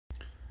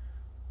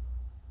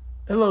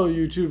Hello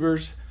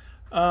YouTubers.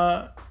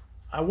 I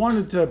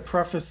wanted to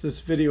preface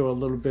this video a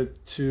little bit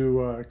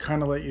to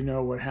kind of let you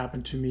know what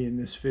happened to me in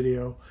this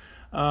video.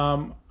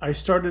 I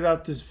started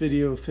out this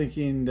video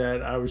thinking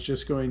that I was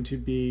just going to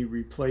be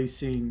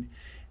replacing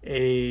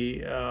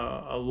a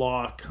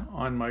lock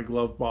on my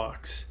glove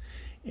box,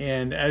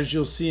 and as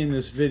you'll see in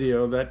this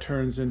video, that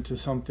turns into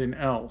something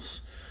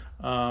else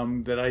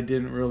that I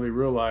didn't really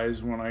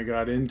realize when I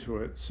got into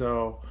it.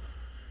 So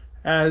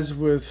as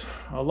with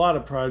a lot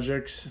of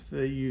projects,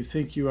 that you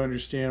think you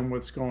understand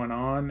what's going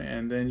on,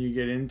 and then you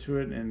get into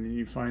it and then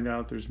you find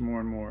out there's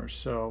more and more.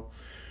 So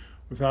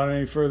without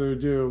any further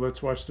ado,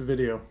 let's watch the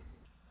video.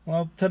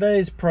 Well,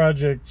 today's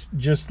project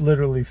just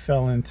literally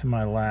fell into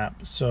my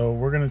lap, so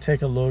we're going to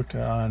take a look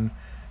on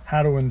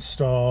how to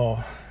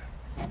install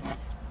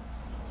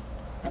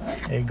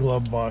a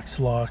glove box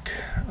lock.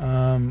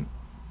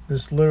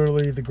 This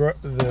literally,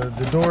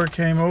 the door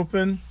came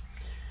open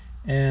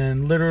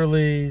and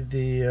literally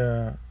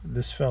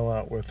this fell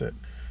out with it.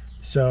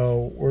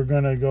 So we're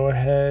gonna go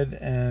ahead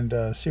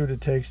and see what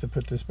it takes to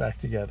put this back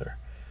together.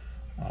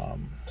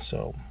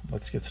 So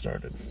let's get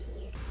started.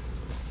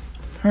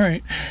 All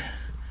right,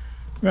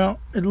 well,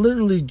 it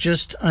literally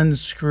just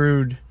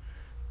unscrewed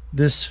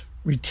this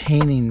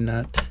retaining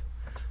nut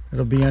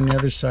that'll be on the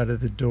other side of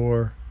the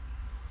door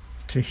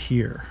to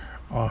here,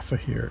 off of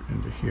here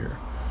into here.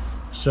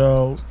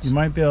 So you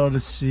might be able to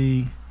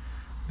see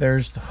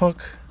there's the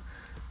hook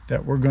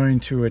that we're going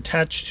to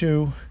attach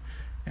to,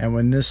 and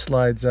when this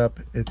slides up,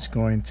 it's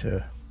going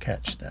to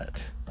catch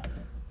that.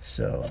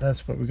 So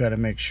that's what we got to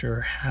make sure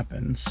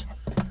happens.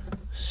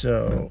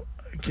 So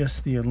I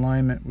guess the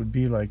alignment would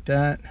be like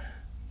that.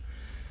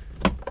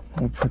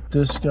 We'll put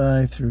this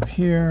guy through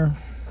here,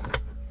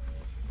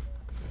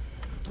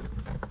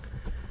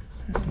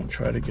 and we'll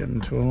try to get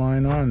him to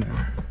align on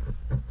there.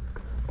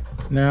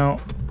 Now,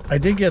 I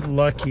did get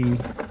lucky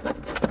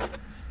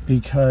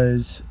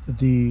because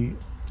the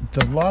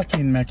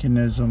locking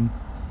mechanism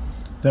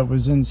that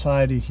was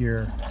inside of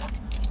here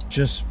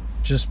just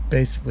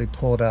basically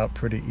pulled out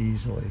pretty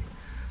easily.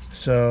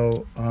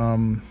 So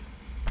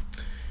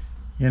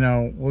you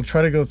know, we'll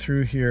try to go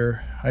through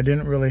here. I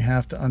didn't really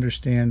have to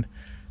understand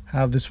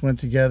how this went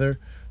together,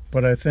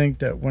 but I think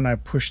that when I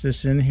push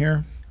this in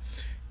here,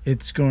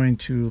 it's going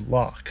to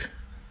lock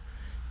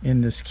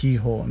in this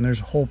keyhole, and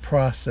there's a whole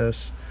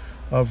process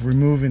of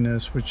removing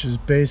this, which is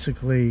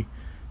basically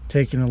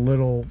taking a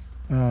little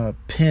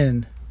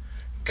pin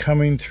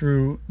coming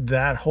through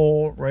that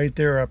hole right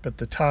there up at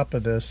the top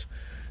of this,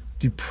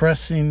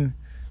 depressing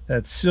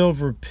that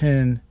silver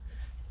pin,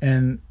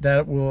 and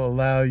that will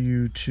allow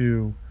you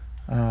to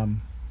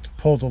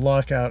pull the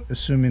lock out,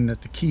 assuming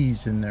that the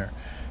key's in there.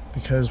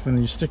 Because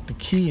when you stick the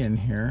key in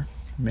here,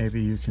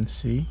 maybe you can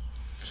see,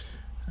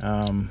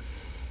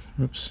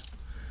 oops,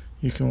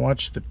 you can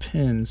watch the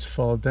pins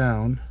fall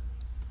down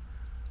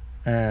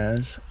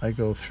as I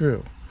go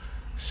through.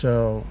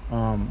 So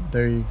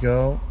there you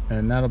go,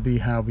 and that'll be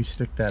how we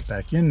stick that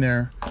back in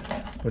there.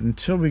 But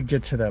until we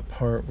get to that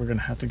part, we're gonna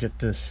have to get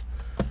this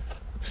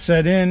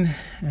set in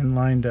and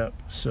lined up.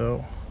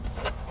 So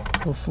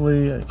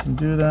hopefully I can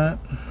do that.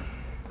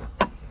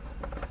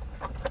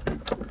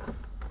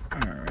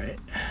 All right.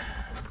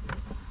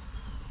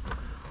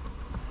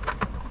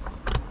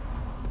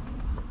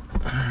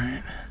 All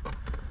right.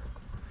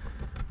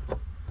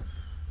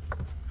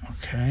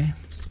 Okay.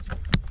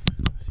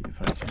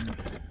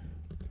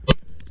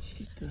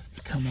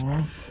 Come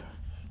off.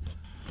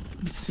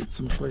 Let's sit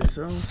someplace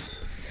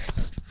else.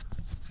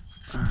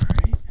 All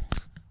right,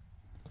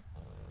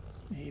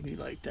 maybe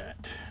like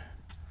that.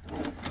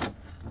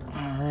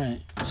 All right,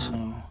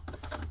 so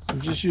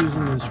I'm just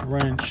using this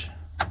wrench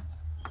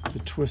to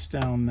twist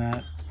down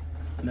that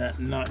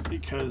nut,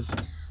 because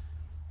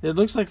it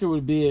looks like it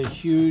would be a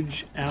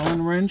huge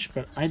Allen wrench,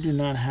 but I do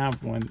not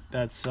have one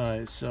that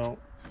size. So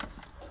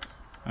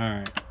all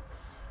right,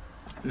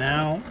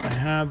 now I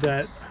have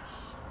that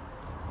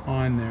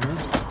on there.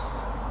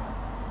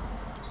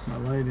 My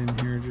light in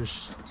here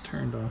just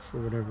turned off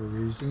for whatever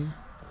reason.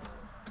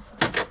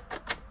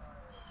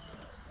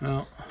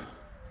 Well,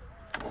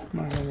 I'm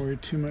not gonna worry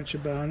too much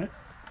about it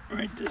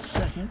right this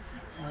second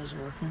while it's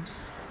working.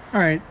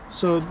 All right,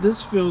 so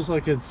this feels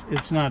like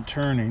it's not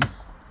turning,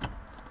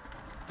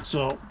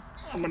 so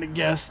I'm gonna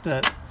guess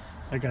that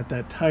I got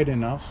that tight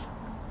enough.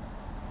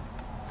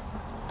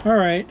 All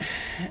right,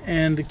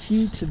 and the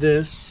key to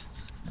this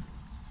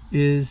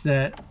is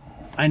that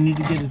I need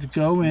to get it to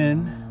go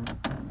in,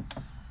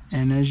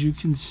 and as you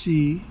can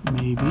see,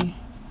 maybe,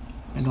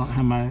 I don't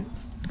have my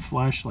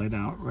flashlight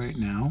out right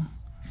now,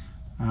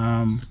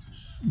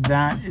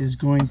 that is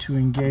going to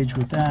engage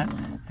with that.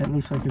 It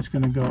looks like it's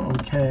going to go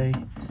okay,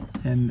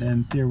 and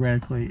then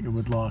theoretically it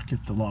would lock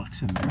if the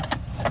lock's in there.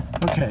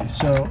 Okay,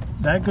 so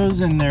that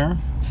goes in there.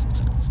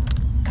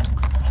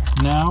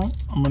 Now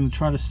I'm going to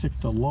try to stick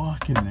the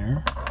lock in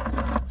there.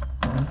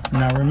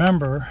 Now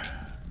remember,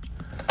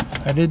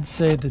 I did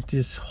say that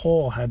this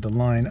hole had to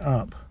line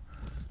up,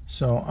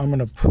 so I'm going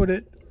to put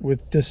it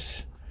with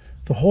this.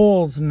 The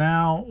hole's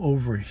now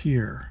over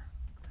here,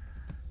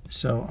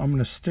 so I'm going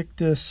to stick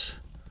this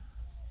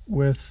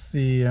with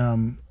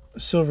the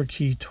silver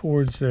key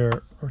towards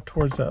there, or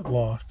towards that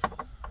lock.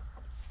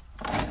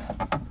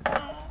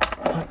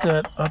 Put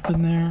that up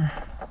in there.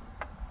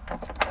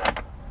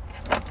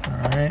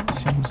 Alright,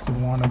 seems to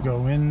want to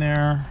go in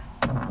there.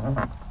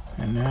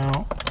 And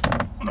now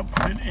I'm going to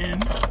put it in,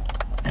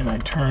 and I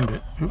turned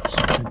it. Oops,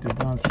 it did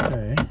not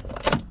stay.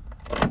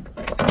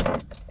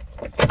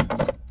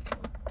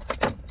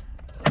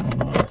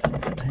 Hold on a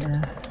second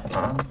here.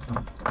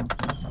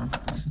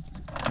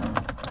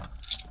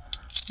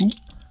 Oop.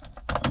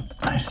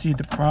 I see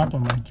the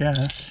problem, I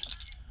guess.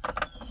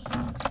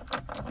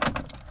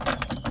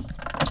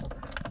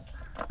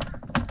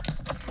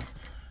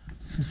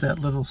 Is that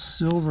little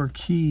silver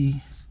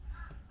key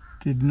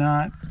did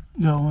not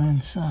go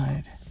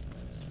inside.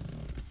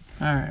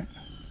 Alright,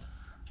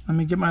 let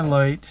me get my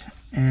light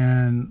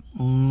and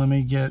let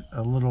me get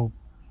a little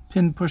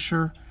pin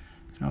pusher,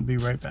 and I'll be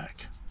right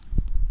back.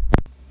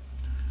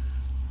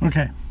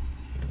 Okay,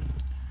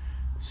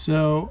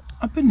 so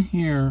up in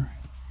here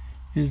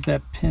is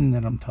that pin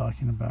that I'm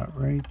talking about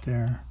right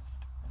there.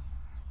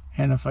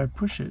 And if I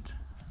push it,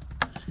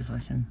 see if I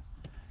can,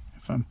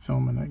 if I'm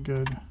filming it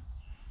good.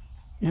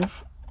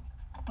 If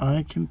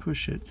I can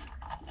push it,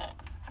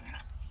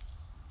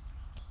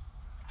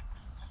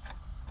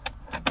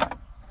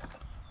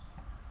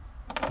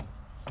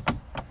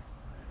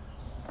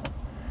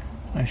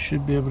 I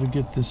should be able to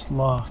get this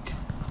lock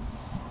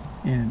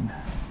in.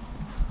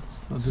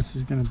 So this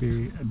is going to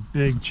be a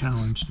big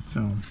challenge to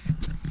film.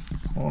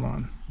 Hold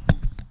on.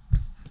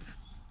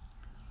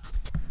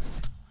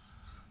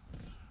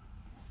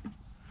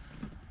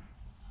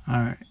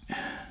 Alright.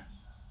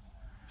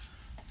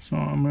 So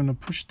I'm going to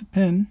push the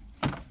pin.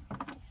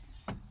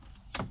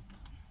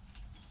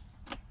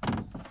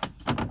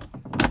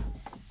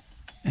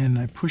 And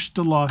I push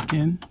the lock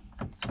in.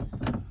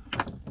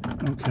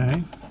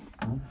 Okay.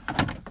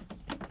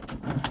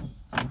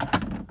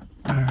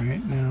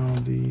 Alright, now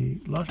the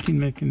locking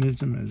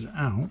mechanism is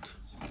out.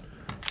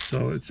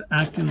 So it's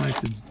acting like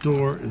the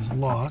door is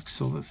locked.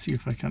 So let's see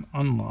if I can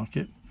unlock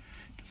it.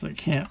 Because I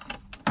can't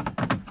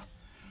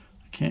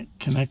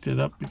connect it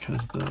up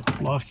because the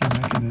locking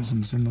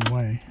mechanism's in the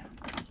way.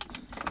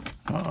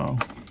 Uh-oh.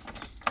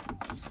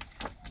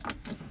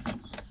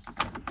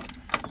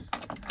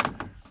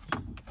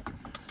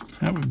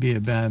 That would be a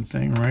bad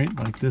thing, right?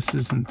 Like this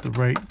isn't the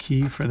right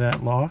key for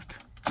that lock.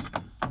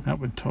 That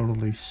would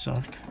totally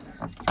suck.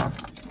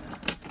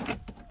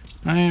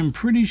 I am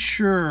pretty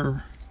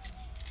sure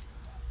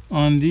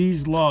on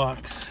these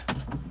locks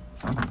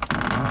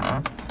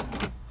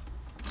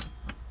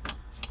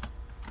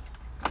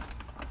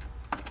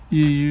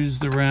you use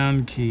the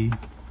round key.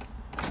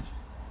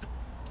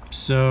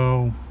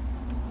 So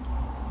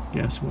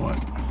guess what?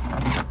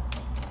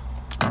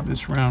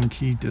 This round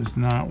key does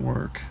not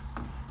work.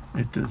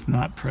 It does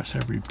not press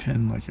every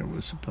pin like it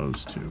was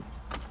supposed to.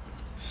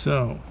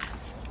 So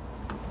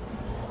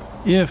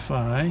if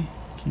I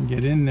can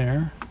get in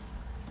there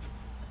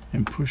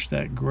and push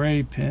that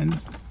gray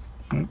pin,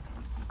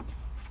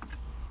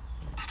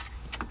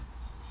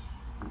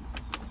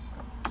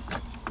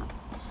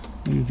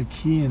 leave the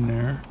key in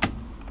there,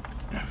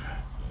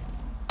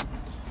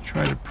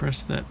 try to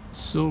press that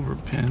silver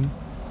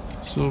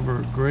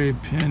gray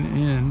pin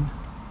in,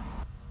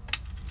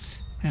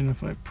 and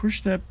if I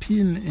push that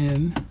pin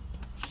in,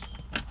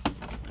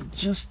 it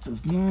just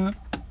does not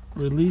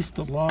release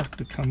the lock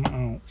to come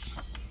out.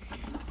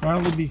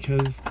 Probably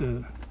because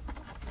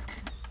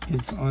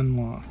it's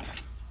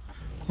unlocked,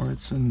 or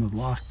it's in the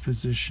lock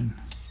position.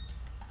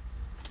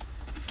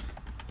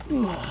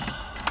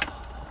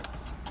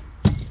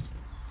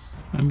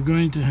 I'm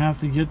going to have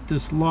to get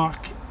this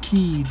lock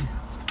keyed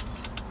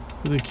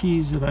for the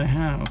keys that I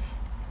have,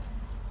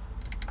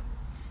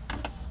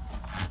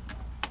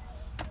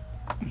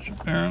 which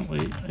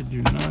apparently I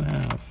do not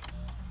have.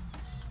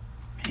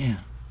 Man,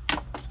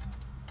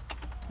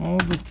 all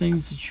the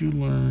things that you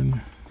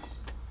learn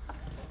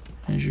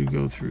as you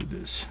go through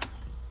this.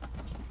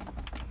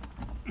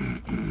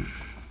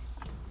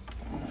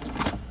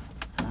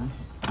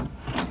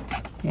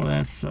 Well,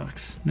 that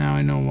sucks. Now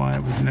I know why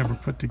it was never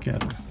put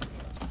together.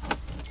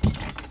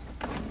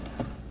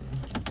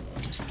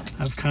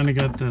 I've kind of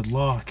got the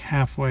lock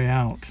halfway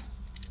out.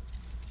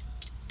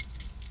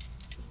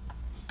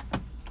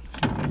 Let's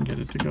see if I can get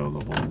it to go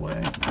the whole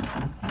way.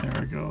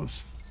 There it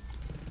goes.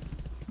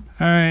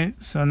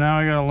 Alright, so now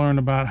I gotta learn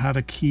about how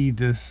to key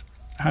this,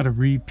 how to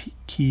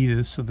re-key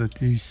this so that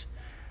these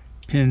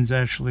pins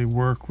actually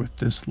work with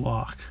this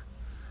lock.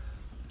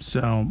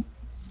 So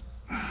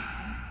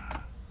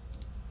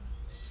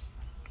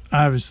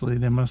obviously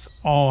they must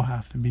all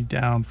have to be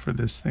down for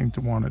this thing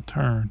to want to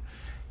turn,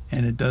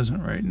 and it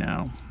doesn't right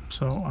now.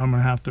 So I'm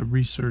gonna have to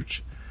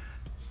research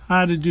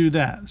how to do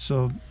that.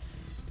 So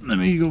let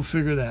me go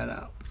figure that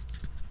out.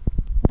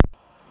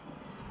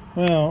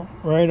 Well,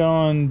 right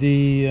on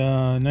the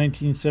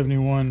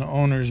 1971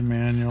 owner's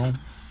manual,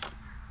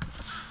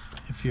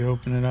 if you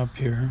open it up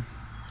here,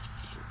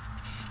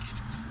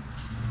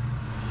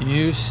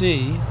 you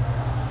see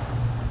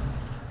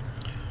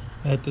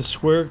that the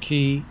square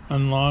key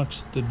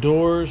unlocks the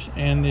doors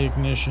and the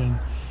ignition,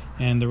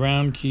 and the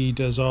round key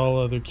does all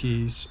other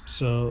keys.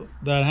 So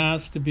that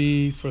has to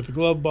be for the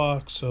glove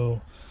box.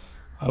 So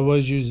I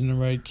was using the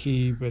right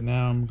key, but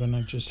now I'm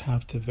gonna just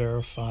have to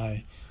verify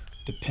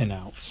the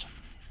pinouts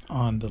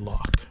on the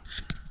lock.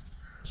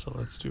 So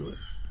let's do it.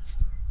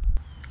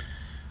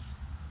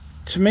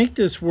 To make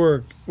this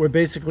work, what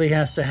basically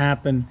has to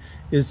happen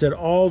is that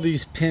all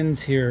these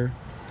pins here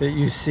that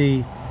you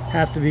see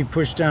have to be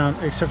pushed down,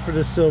 except for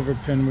the silver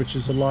pin, which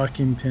is a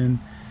locking pin.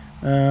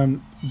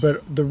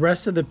 But the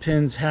rest of the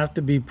pins have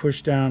to be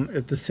pushed down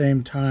at the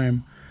same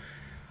time.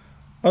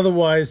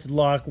 Otherwise, the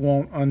lock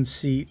won't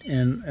unseat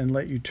and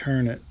let you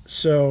turn it.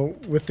 So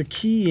with the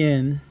key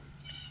in,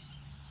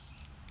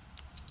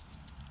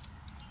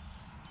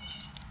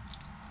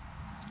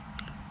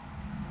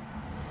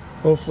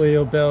 hopefully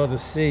you'll be able to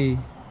see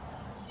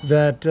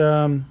that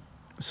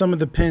some of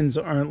the pins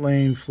aren't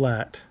laying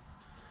flat.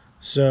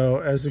 So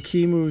as the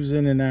key moves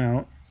in and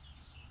out,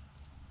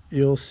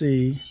 you'll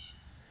see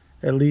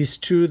at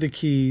least two of the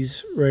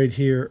keys right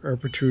here are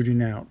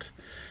protruding out.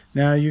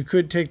 Now you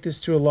could take this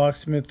to a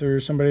locksmith or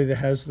somebody that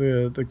has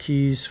the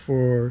keys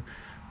for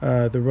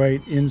the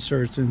right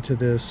inserts into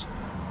this,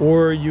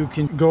 or you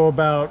can go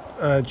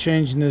about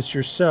changing this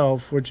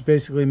yourself, which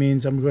basically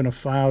means I'm going to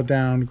file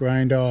down,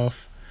 grind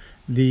off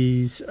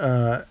these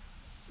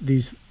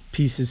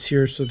pieces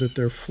here so that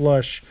they're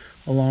flush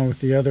along with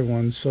the other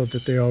ones so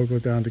that they all go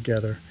down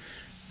together.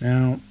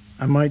 Now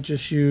I might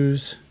just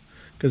use,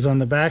 because on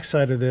the back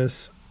side of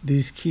this,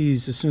 these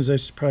keys, as soon as I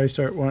probably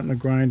start wanting to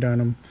grind on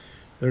them,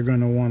 they're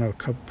going to want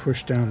to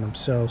push down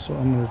themselves. So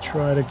I'm going to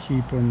try to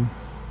keep them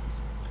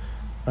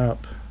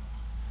up.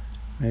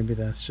 Maybe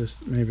I'll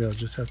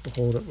just have to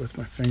hold it with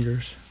my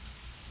fingers.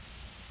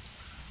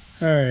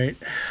 All right.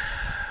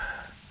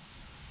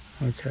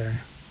 Okay.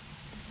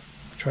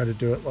 Try to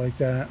do it like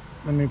that.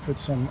 Let me put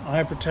some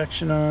eye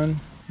protection on,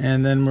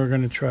 and then we're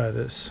going to try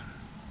this.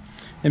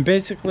 And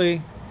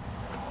basically,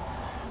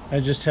 I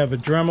just have a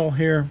Dremel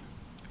here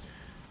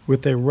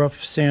with a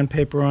rough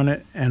sandpaper on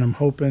it, and I'm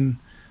hoping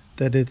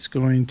that it's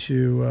going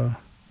to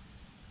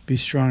be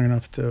strong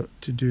enough to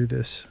do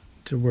this,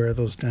 to wear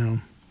those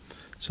down.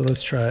 So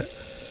let's try it.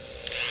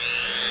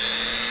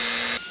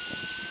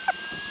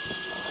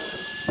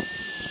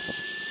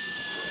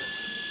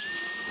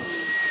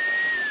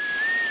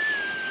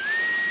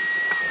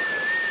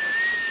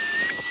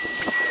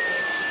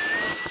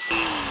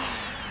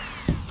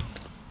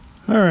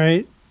 All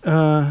right,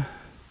 I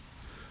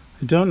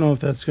don't know if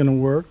that's going to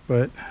work,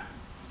 but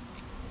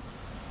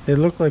they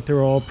look like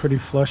they're all pretty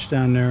flush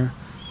down there.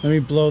 Let me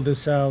blow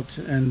this out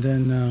and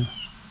then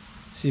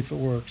see if it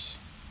works.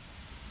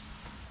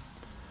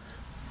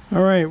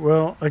 All right,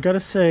 well, I gotta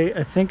say,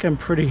 I think I'm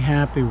pretty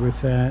happy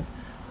with that.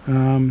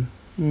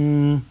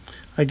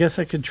 I guess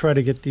I could try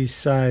to get these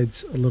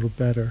sides a little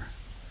better.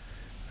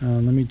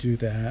 Let me do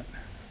that.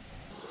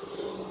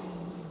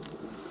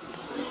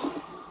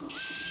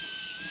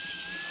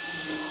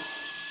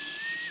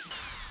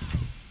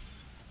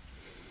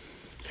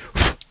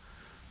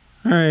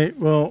 All right,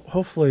 well,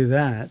 hopefully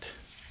that,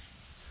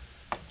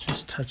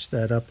 just touch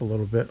that up a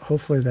little bit.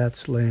 Hopefully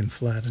that's laying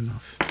flat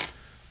enough.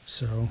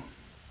 So,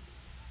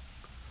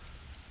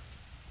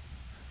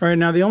 all right,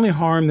 now the only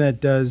harm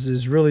that does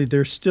is really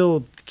there's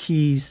still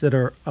keys that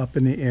are up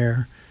in the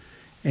air,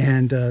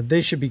 and they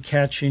should be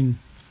catching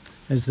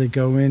as they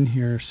go in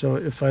here. So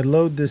if I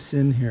load this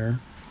in here,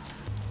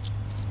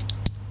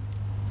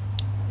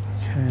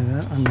 okay,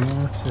 that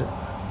unlocks it.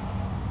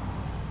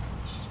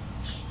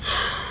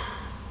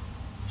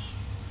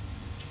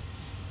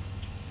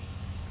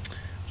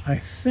 I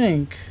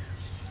think,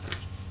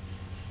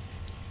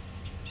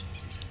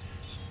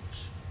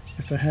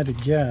 if I had to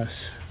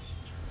guess,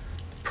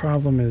 the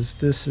problem is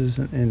this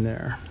isn't in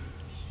there.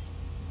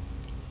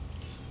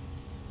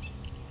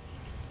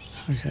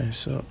 Okay,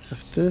 so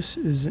if this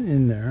is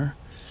in there,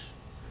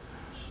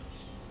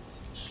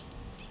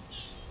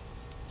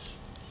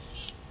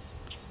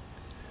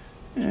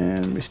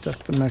 and we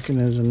stuck the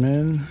mechanism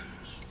in.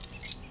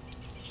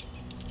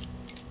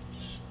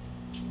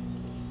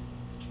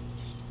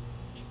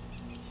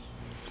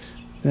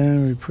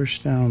 Then we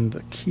push down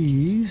the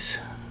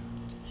keys,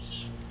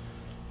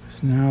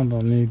 because now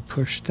they'll need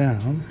push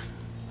down.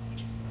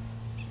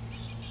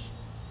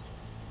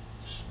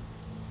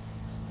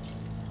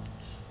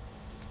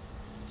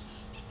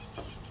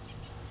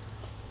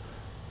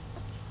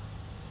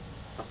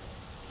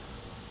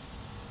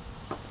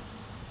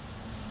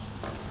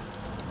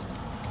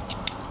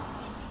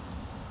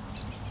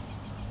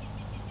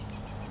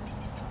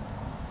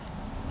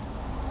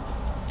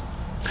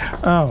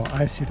 Oh,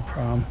 I see the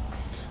problem.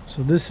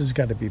 So this has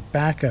got to be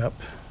back up.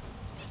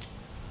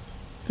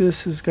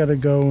 This has got to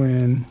go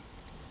in.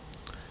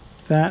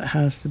 That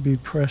has to be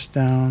pressed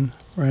down,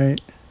 right?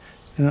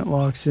 And it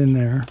locks in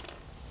there.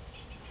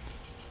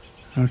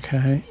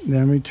 Okay,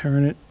 then we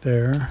turn it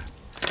there.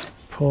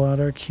 Pull out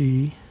our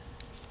key.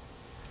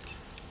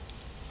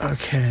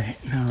 Okay,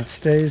 now it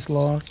stays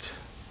locked.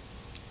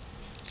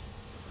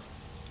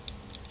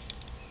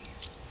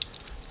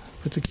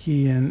 Put put the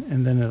key in,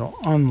 and then it'll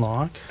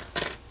unlock.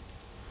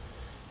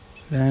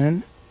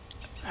 Then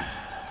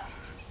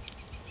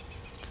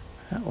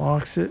that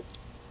locks it.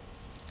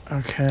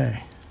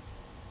 Okay.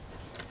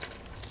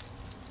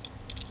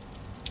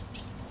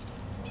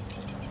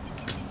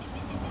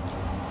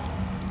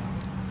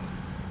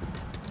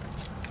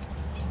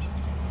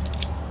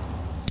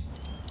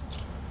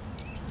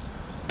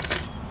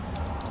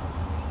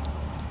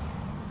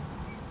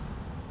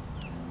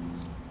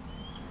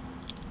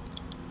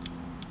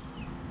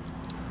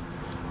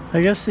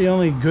 I guess the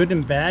only good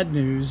and bad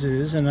news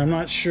is, and I'm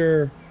not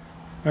sure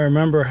I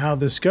remember how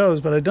this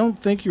goes, but I don't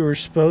think you were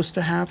supposed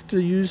to have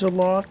to use a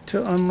lock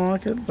to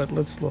unlock it, but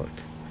let's look.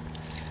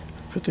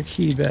 Put the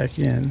key back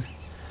in.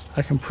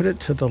 I can put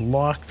it to the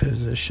lock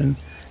position,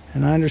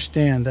 and I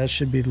understand that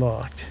should be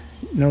locked.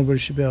 Nobody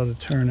should be able to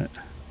turn it.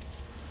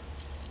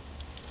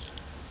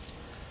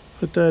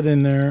 Put that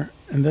in there,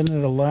 and then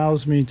it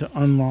allows me to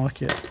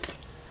unlock it.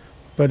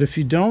 But if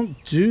you don't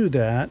do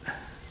that,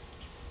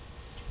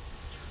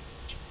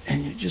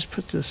 and you just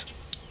put this,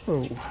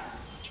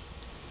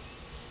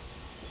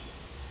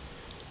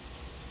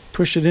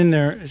 push it in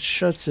there, it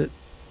shuts it.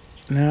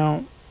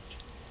 Now,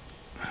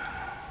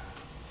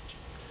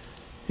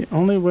 the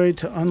only way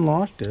to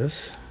unlock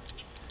this,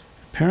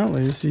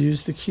 apparently, is to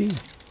use the key.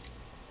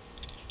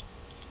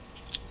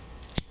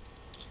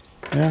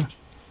 Yeah.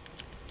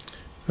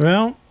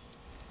 Well,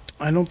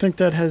 I don't think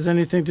that has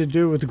anything to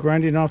do with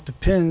grinding off the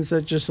pins.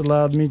 That just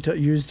allowed me to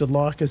use the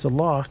lock as a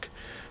lock.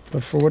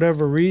 But for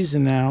whatever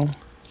reason now,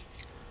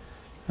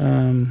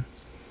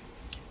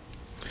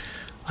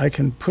 I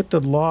can put the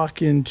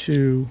lock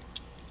into,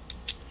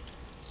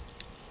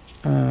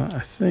 I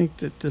think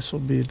that this will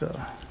be the,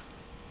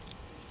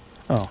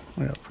 I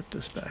gotta put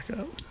this back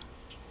up.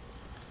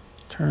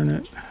 Turn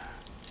it.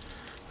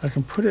 I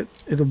can put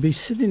it, it'll be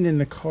sitting in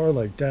the car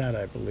like that,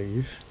 I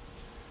believe.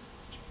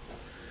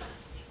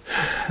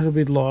 It'll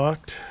be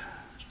locked.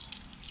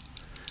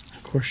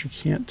 Of course, you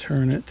can't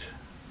turn it.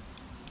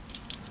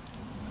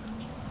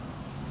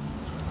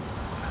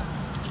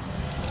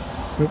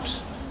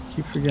 Oops,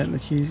 keep forgetting the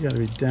key's got to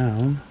be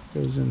down.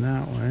 Goes in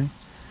that way.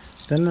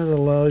 Then it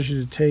allows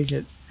you to take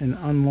it and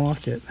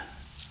unlock it.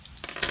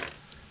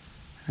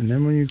 And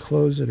then when you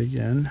close it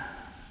again,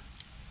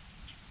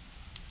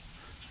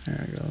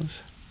 there it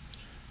goes.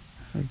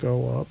 It'll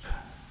go up.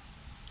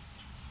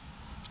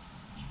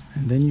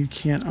 And then you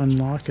can't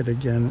unlock it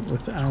again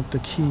without the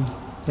key.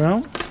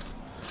 Well,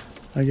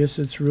 I guess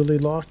it's really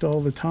locked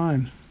all the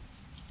time.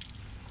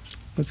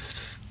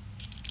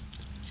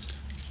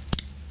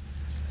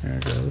 There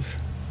it goes.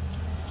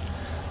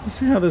 Let's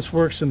see how this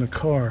works in the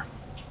car.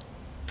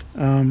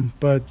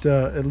 But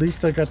at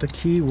least I got the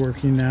key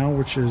working now,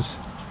 which is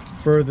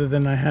further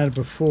than I had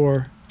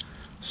before.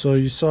 So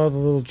you saw the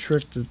little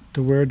trick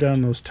to wear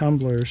down those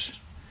tumblers.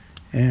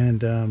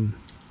 And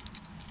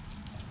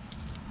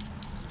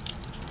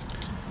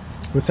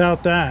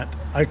without that,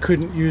 I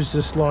couldn't use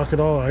this lock at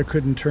all. I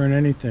couldn't turn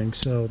anything.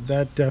 So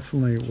that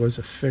definitely was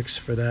a fix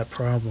for that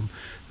problem.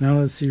 Now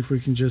let's see if we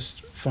can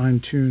just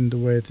fine-tune the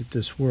way that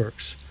this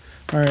works.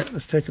 All right,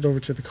 let's take it over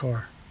to the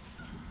car.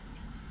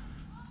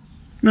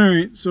 All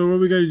right, so what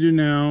we got to do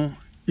now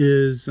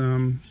is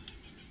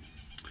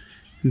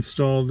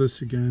install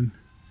this again.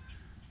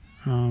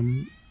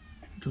 The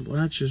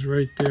latch is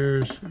right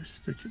there, so I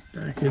stick it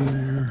back in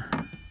there.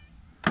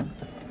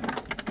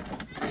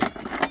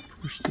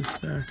 Push this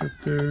back up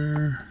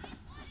there.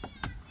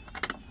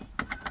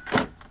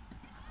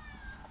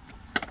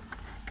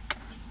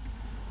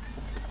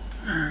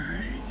 All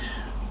right.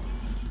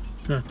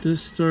 Got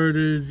this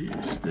started.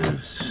 Use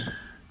this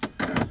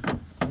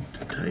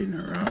to tighten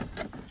her up.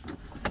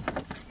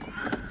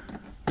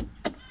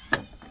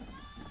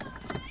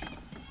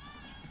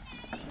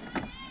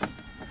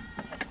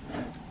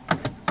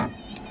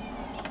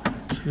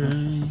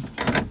 Okay.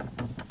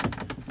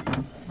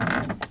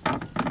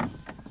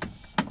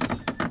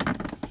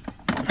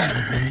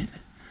 Alright.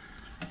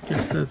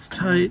 Guess that's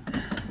tight.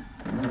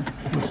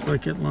 Looks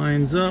like it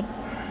lines up.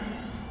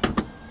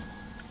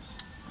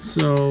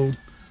 So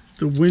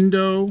the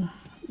window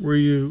where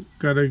you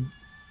gotta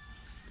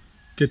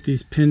get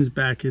these pins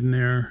back in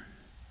there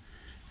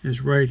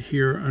is right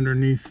here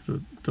underneath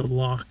the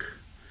lock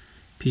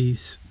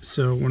piece.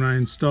 So when I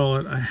install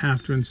it, I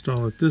have to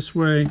install it this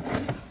way.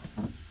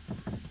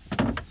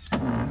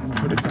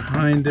 Put it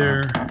behind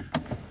there.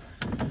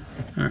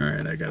 All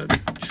right, I gotta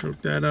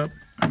choke that up.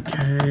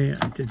 Okay,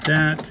 I did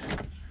that.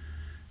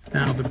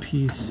 Now the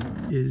piece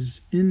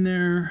is in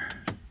there.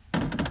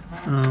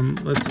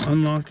 Let's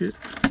unlock it.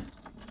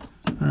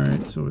 All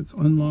right, so it's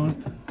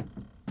unlocked.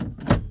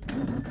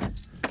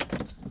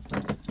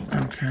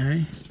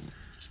 Okay,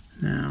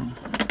 now.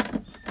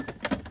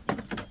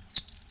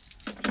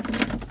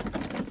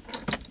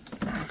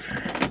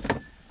 Okay,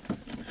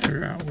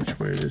 figure out which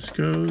way this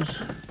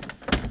goes.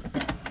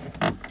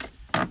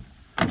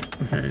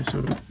 Okay,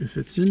 so if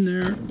it's in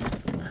there,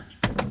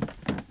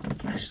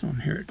 I just don't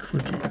hear it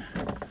clicking.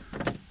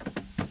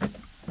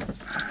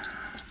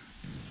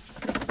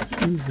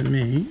 Seems to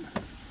me.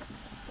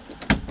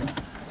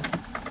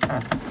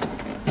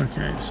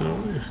 So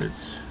if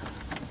it's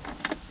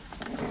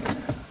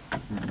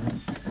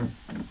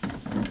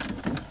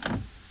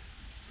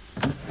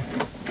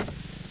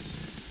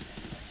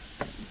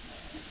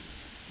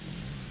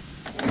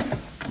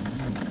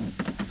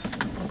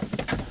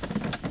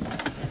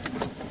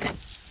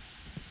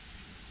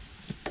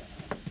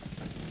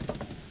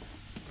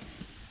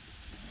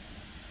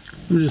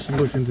I'm just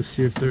looking to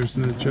see if there's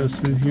an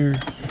adjustment here.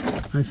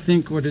 I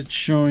think what it's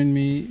showing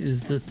me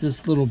is that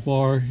this little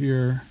bar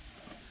here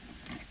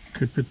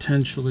could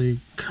potentially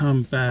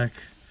come back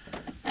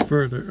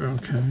further.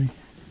 Okay.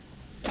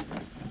 I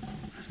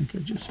think I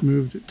just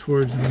moved it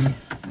towards me.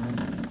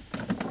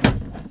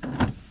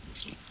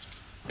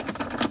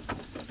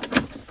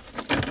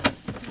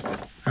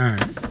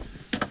 Alright.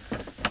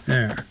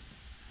 There.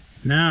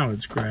 Now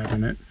it's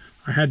grabbing it.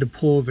 I had to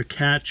pull the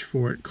catch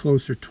for it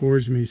closer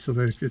towards me so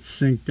that it could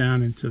sink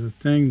down into the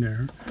thing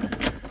there.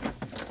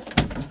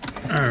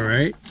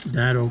 Alright,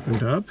 that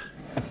opened up.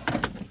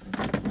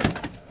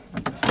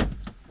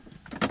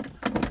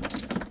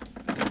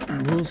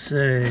 I will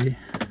say,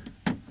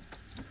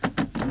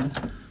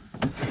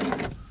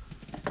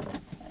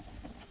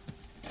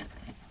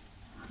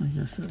 I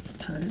guess that's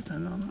tight, I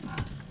don't know.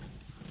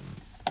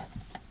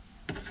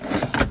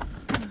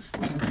 Let's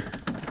look.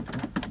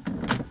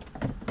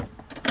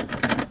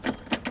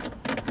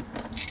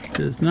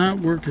 Does not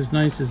work as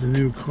nice as a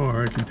new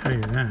car, I can tell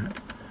you that,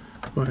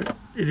 but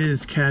it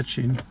is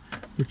catching,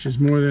 which is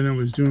more than it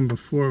was doing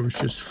before. It was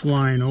just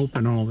flying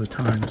open all the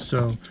time.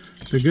 So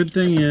the good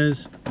thing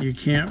is you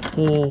can't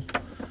pull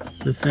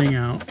the thing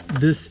out.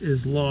 This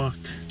is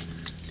locked.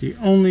 The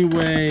only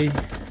way,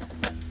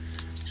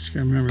 just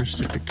gotta remember to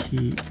stick the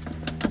key,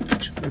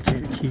 okay,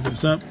 the key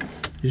goes up,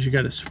 is you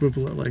gotta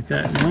swivel it like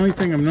that. And the only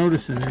thing I'm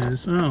noticing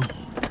is, oh,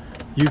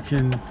 you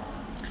can,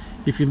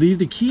 if you leave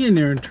the key in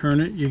there and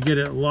turn it, you get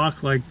it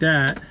locked like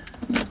that.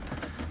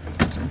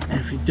 And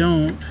if you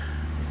don't,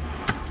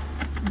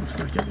 it looks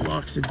like it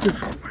locks a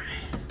different way.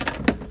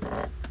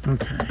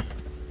 Okay,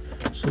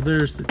 so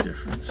there's the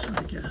difference,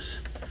 I guess.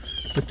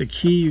 With the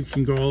key, you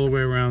can go all the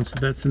way around, so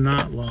that's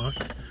not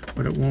locked,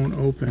 but it won't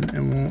open.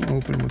 It won't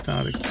open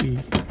without a key.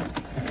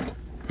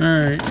 All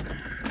right.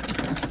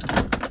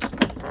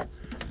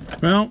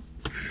 Well,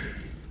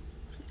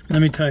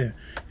 let me tell you,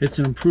 it's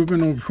an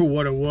improvement over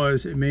what it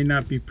was. It may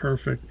not be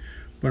perfect,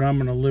 but I'm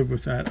going to live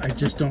with that. I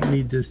just don't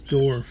need this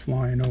door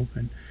flying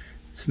open.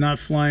 It's not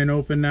flying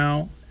open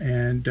now,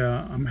 and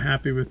I'm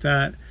happy with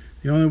that.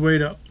 The only way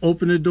to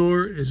open the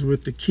door is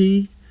with the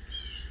key.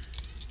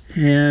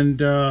 And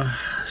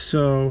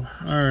so,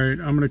 all right,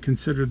 I'm going to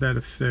consider that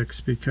a fix,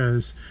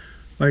 because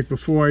like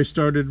before I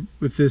started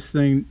with this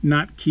thing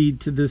not keyed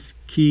to this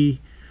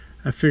key,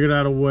 I figured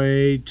out a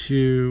way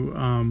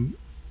to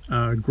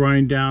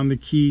grind down the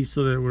key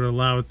so that it would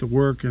allow it to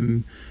work,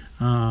 and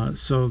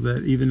so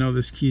that even though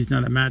this key is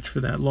not a match for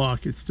that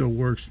lock, it still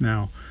works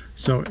now.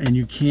 So, and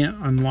you can't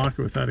unlock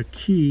it without a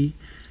key.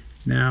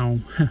 Now,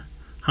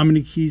 how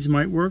many keys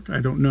might work? I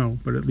don't know,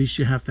 but at least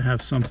you have to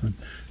have something.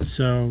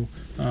 So,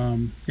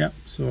 yeah,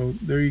 so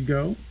there you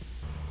go.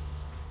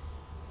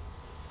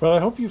 Well, I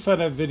hope you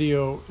found that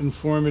video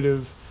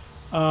informative.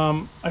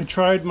 I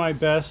tried my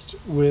best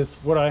with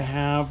what I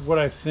have, what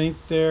I think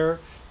there.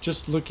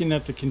 Just looking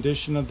at the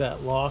condition of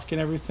that lock and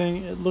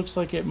everything, it looks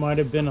like it might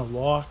have been a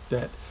lock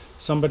that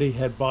somebody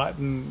had bought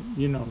and,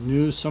 you know,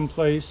 new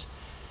someplace.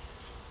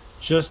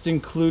 Just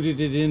included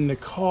it in the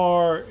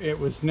car. It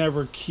was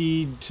never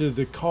keyed to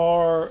the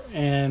car,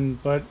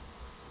 but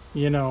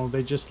you know,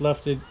 they just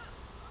left it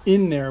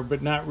in there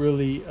but not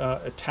really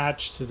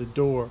attached to the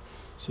door.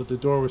 So the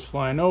door was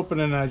flying open,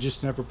 and I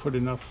just never put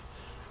enough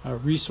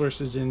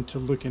resources into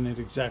looking at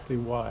exactly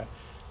why.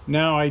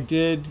 Now I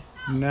did.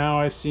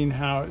 Now I've seen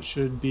how it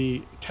should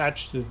be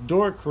attached to the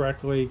door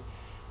correctly,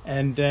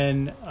 and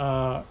then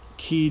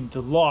keyed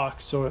the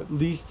lock, so at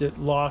least it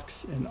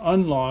locks and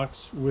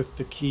unlocks with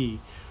the key,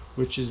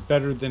 which is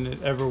better than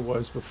it ever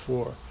was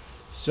before.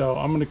 So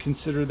I'm going to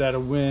consider that a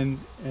win.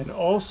 And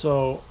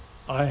also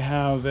I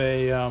have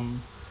a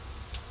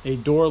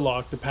door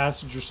lock, the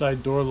passenger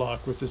side door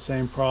lock, with the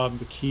same problem.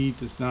 The key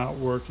does not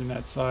work in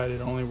that side.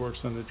 It only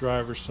works on the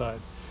driver's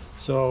side.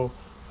 So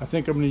I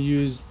think I'm going to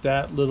use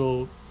that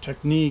little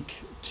technique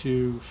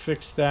to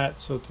fix that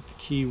so that the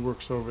key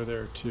works over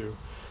there too.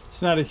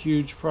 It's not a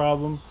huge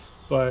problem,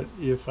 but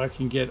if I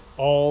can get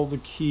all the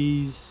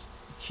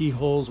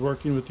keyholes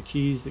working with the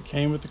keys that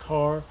came with the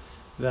car,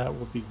 that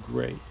will be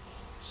great.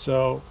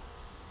 So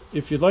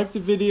if you like the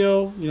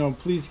video, you know,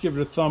 please give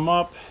it a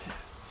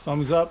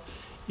thumbs up.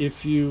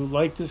 If you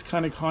like this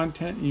kind of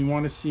content and you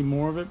want to see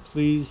more of it,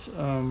 please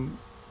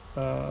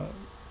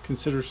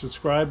consider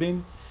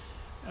subscribing.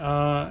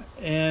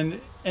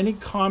 And any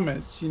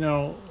comments, you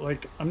know,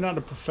 like, I'm not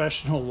a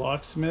professional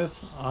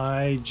locksmith.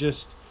 I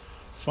just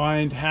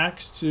find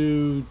hacks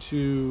to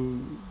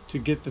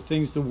get the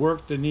things to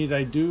work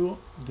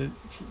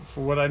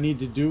for what I need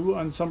to do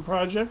on some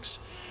projects.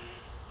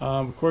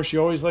 Of course, you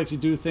always like to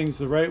do things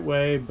the right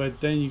way, but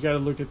then you got to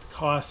look at the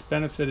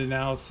cost-benefit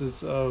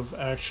analysis of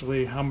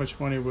actually how much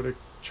money would it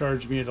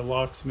charge me at a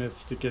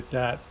locksmith to get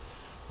that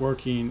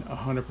working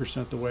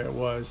 100% the way it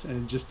was,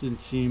 and it just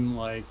didn't seem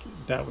like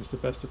that was the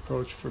best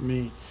approach for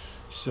me.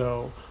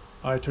 So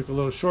I took a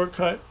little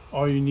shortcut.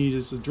 All you need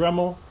is a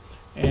Dremel,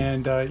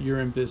 and you're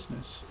in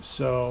business.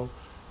 So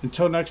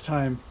until next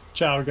time,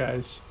 ciao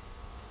guys.